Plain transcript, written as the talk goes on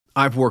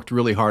I've worked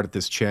really hard at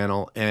this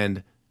channel,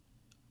 and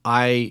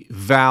I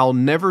vow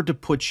never to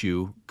put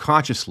you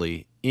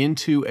consciously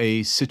into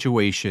a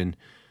situation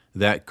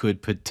that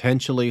could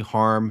potentially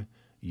harm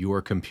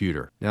your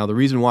computer. Now, the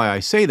reason why I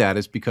say that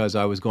is because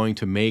I was going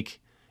to make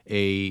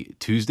a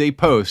Tuesday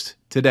post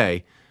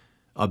today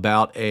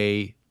about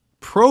a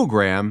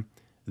program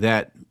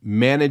that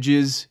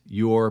manages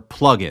your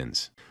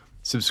plugins.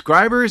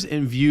 Subscribers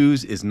and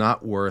views is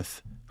not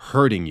worth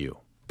hurting you,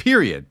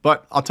 period.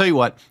 But I'll tell you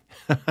what,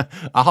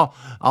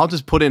 I'll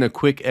just put in a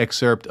quick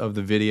excerpt of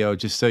the video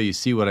just so you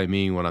see what I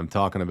mean when I'm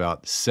talking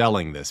about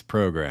selling this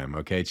program.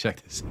 Okay,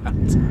 check this out.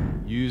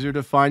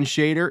 User-defined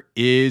shader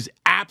is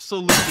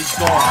absolutely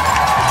gone.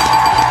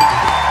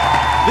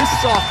 This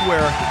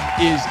software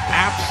is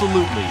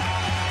absolutely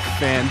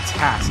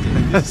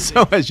fantastic.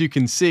 So as you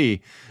can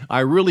see,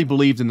 I really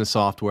believed in the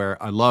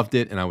software. I loved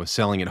it and I was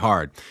selling it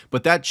hard.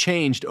 But that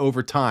changed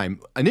over time.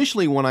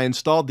 Initially, when I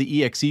installed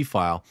the exe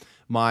file,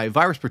 my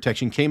virus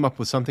protection came up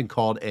with something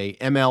called a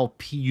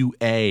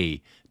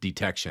MLPUA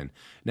detection.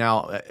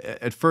 Now,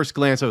 at first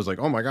glance, I was like,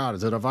 oh my God,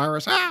 is it a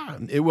virus? Ah!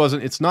 It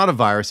wasn't. It's not a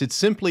virus. It's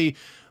simply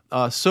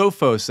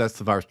Sophos, that's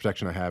the virus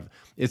protection I have.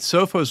 It's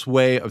Sophos'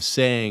 way of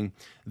saying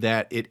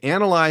that it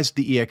analyzed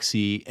the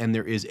exe and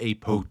there is a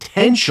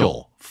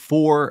potential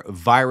for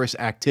virus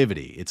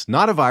activity. It's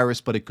not a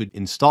virus, but it could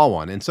install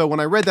one. And so when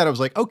I read that, I was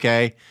like,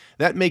 okay,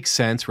 that makes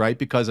sense, right?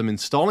 Because I'm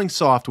installing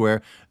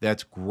software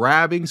that's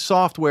grabbing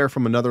software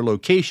from another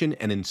location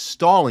and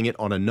installing it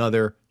on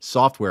another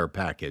software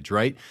package,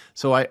 right?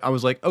 So I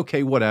was like,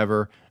 okay,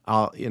 whatever.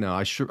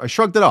 I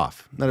shrugged it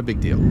off. Not a big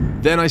deal.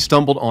 Then I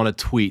stumbled on a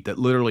tweet that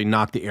literally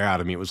knocked the air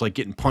out of me. It was like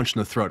getting punched in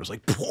the throat. It was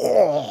like,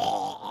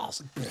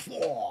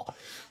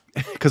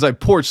 because I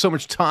poured so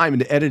much time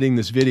into editing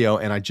this video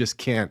and I just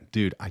can't,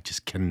 dude, I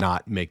just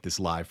cannot make this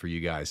live for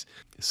you guys.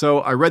 So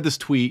I read this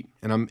tweet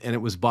and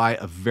it was by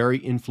a very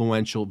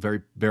influential,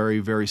 very, very,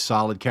 very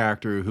solid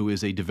character who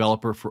is a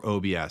developer for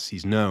OBS.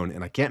 He's known,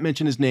 and I can't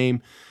mention his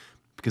name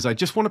because I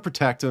just want to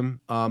protect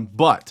him,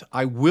 but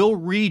I will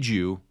read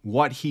you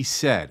what he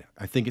said.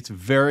 I think it's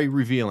very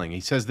revealing.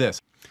 He says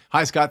this: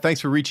 "Hi Scott,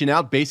 thanks for reaching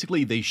out.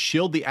 Basically, they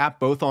shilled the app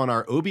both on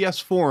our OBS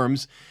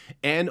forums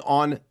and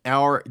on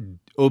our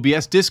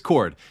OBS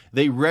Discord.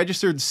 They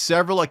registered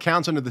several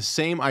accounts under the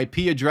same IP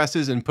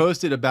addresses and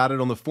posted about it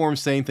on the forum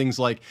saying things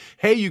like,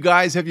 hey, you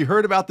guys, have you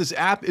heard about this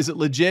app? Is it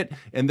legit?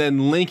 And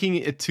then linking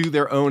it to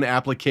their own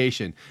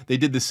application. They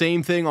did the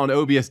same thing on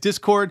OBS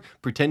Discord,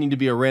 pretending to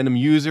be a random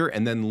user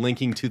and then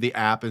linking to the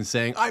app and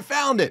saying, I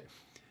found it.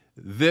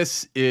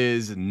 This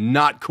is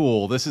not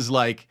cool. This is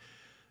like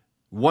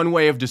one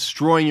way of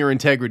destroying your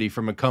integrity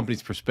from a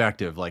company's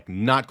perspective. Like,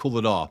 not cool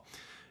at all.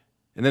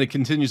 And then it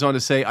continues on to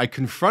say, I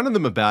confronted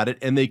them about it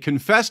and they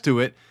confessed to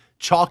it,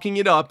 chalking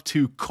it up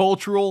to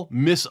cultural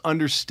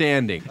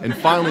misunderstanding. And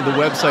finally, the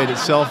website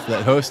itself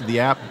that hosted the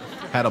app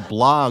had a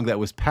blog that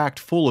was packed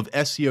full of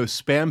SEO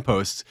spam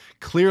posts,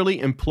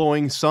 clearly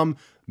employing some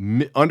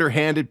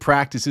underhanded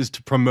practices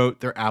to promote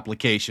their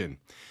application.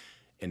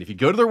 And if you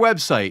go to their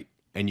website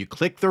and you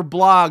click their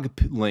blog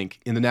link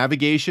in the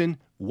navigation,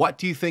 what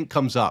do you think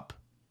comes up?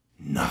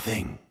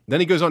 Nothing. Then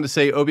he goes on to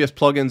say OBS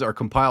plugins are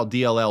compiled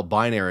DLL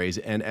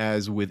binaries, and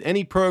as with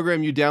any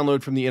program you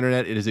download from the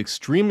internet, it is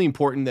extremely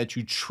important that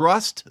you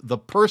trust the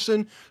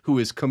person who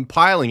is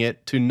compiling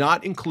it to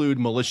not include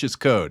malicious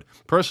code.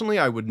 Personally,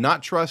 I would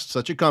not trust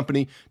such a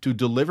company to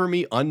deliver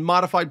me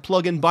unmodified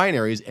plugin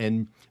binaries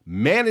and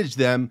manage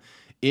them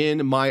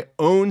in my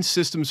own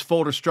system's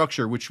folder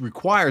structure, which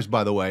requires,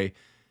 by the way,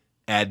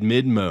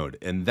 admin mode.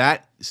 And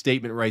that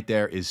statement right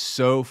there is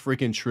so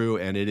freaking true,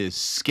 and it is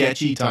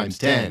sketchy times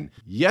 10.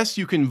 Yes,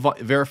 you can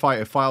verify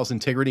a file's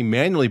integrity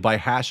manually by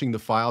hashing the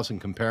files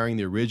and comparing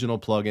the original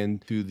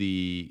plugin to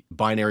the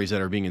binaries that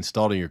are being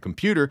installed on your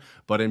computer,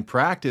 but in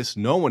practice,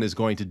 no one is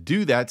going to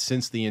do that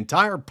since the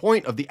entire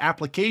point of the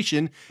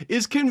application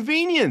is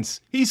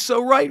convenience. He's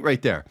so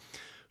right there.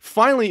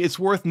 Finally, it's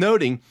worth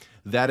noting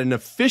that an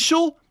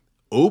official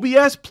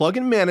OBS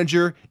plugin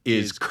manager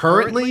is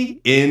currently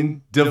in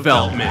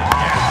development.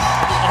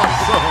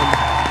 Awesome.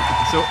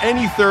 So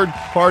any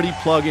third-party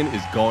plugin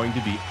is going to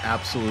be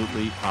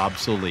absolutely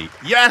obsolete.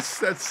 Yes,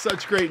 that's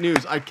such great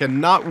news. I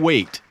cannot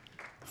wait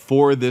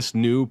for this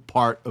new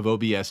part of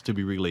OBS to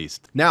be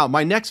released. Now,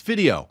 my next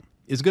video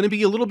is going to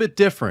be a little bit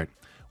different.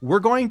 We're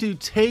going to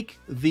take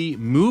the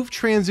Move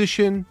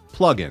Transition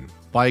plugin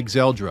by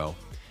Exeldro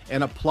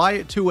and apply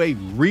it to a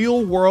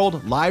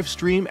real-world live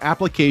stream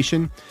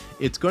application.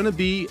 It's going to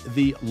be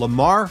the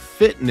Lamar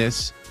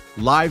Fitness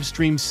live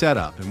stream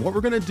setup. And what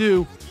we're going to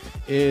do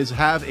is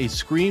have a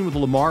screen with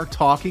Lamar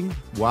talking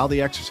while the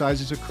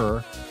exercises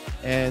occur,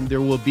 and there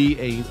will be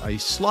a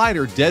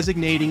slider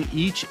designating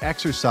each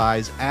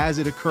exercise as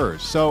it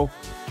occurs. So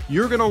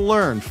you're going to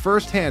learn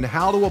firsthand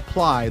how to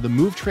apply the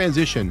Move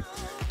Transition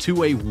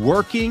to a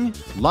working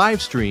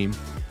live stream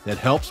that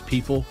helps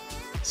people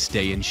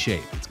stay in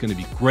shape. It's going to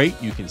be great.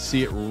 You can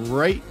see it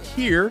right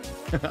here.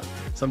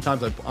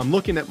 Sometimes I'm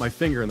looking at my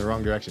finger in the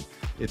wrong direction.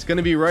 It's going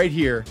to be right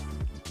here.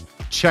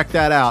 Check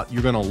that out.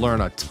 You're going to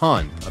learn a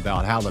ton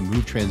about how the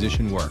Move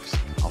Transition works.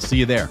 I'll I'll see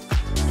you there.